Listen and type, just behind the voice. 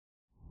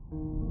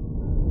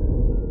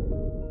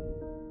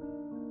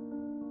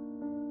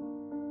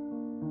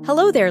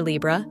Hello there,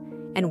 Libra,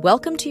 and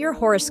welcome to your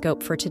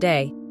horoscope for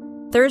today,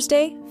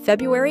 Thursday,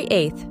 February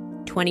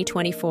 8th,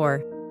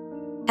 2024.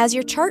 As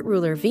your chart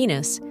ruler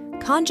Venus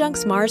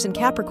conjuncts Mars in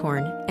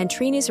Capricorn and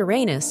trines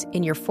Uranus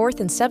in your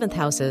 4th and 7th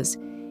houses,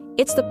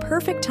 it's the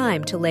perfect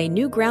time to lay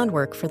new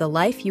groundwork for the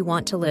life you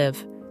want to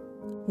live.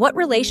 What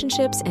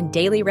relationships and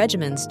daily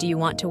regimens do you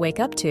want to wake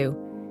up to?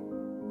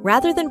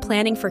 Rather than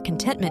planning for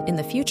contentment in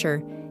the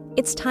future,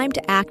 it's time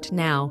to act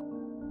now.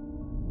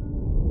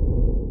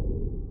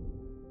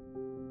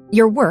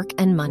 Your work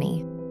and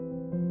money.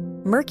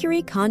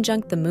 Mercury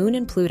conjunct the Moon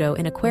and Pluto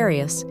in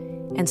Aquarius,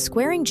 and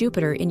squaring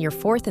Jupiter in your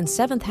 4th and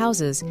 7th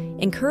houses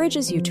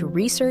encourages you to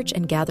research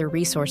and gather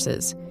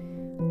resources.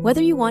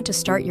 Whether you want to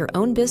start your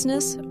own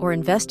business or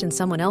invest in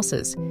someone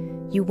else's,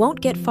 you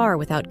won't get far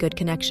without good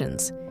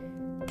connections.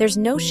 There's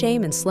no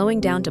shame in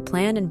slowing down to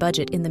plan and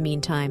budget in the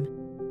meantime.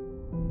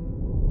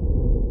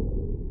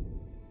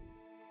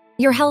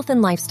 Your health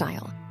and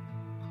lifestyle.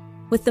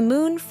 With the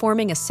Moon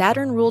forming a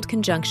Saturn-ruled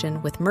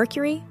conjunction with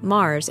Mercury,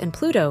 Mars, and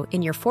Pluto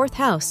in your 4th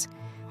house,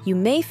 you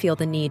may feel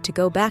the need to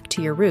go back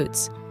to your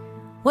roots.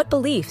 What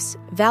beliefs,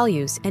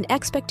 values, and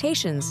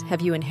expectations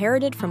have you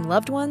inherited from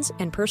loved ones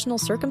and personal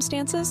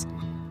circumstances?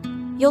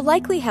 You'll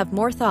likely have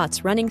more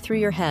thoughts running through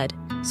your head,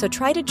 so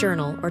try to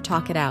journal or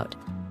talk it out.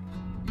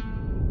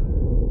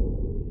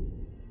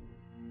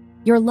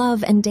 Your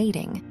love and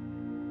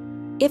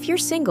dating. If you're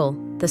single,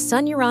 the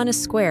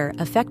Sun-Uranus square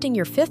affecting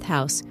your 5th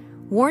house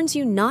warns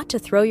you not to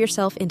throw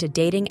yourself into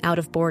dating out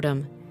of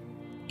boredom.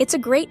 It's a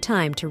great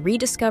time to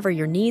rediscover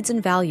your needs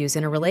and values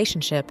in a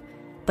relationship,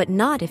 but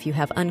not if you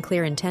have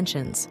unclear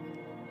intentions.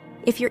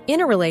 If you're in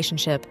a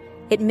relationship,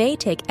 it may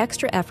take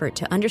extra effort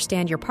to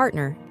understand your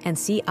partner and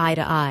see eye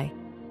to eye.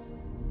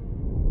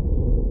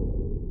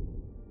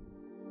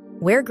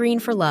 Wear green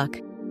for luck.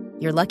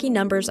 Your lucky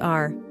numbers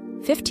are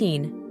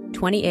 15,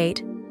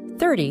 28,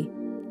 30,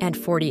 and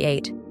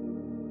 48.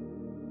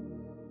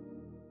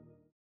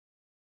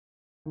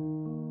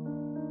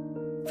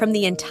 From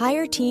the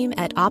entire team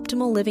at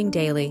Optimal Living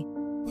Daily,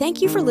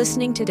 thank you for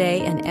listening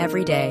today and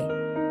every day.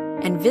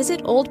 And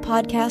visit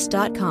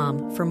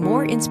oldpodcast.com for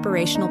more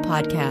inspirational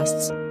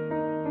podcasts.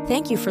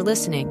 Thank you for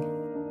listening.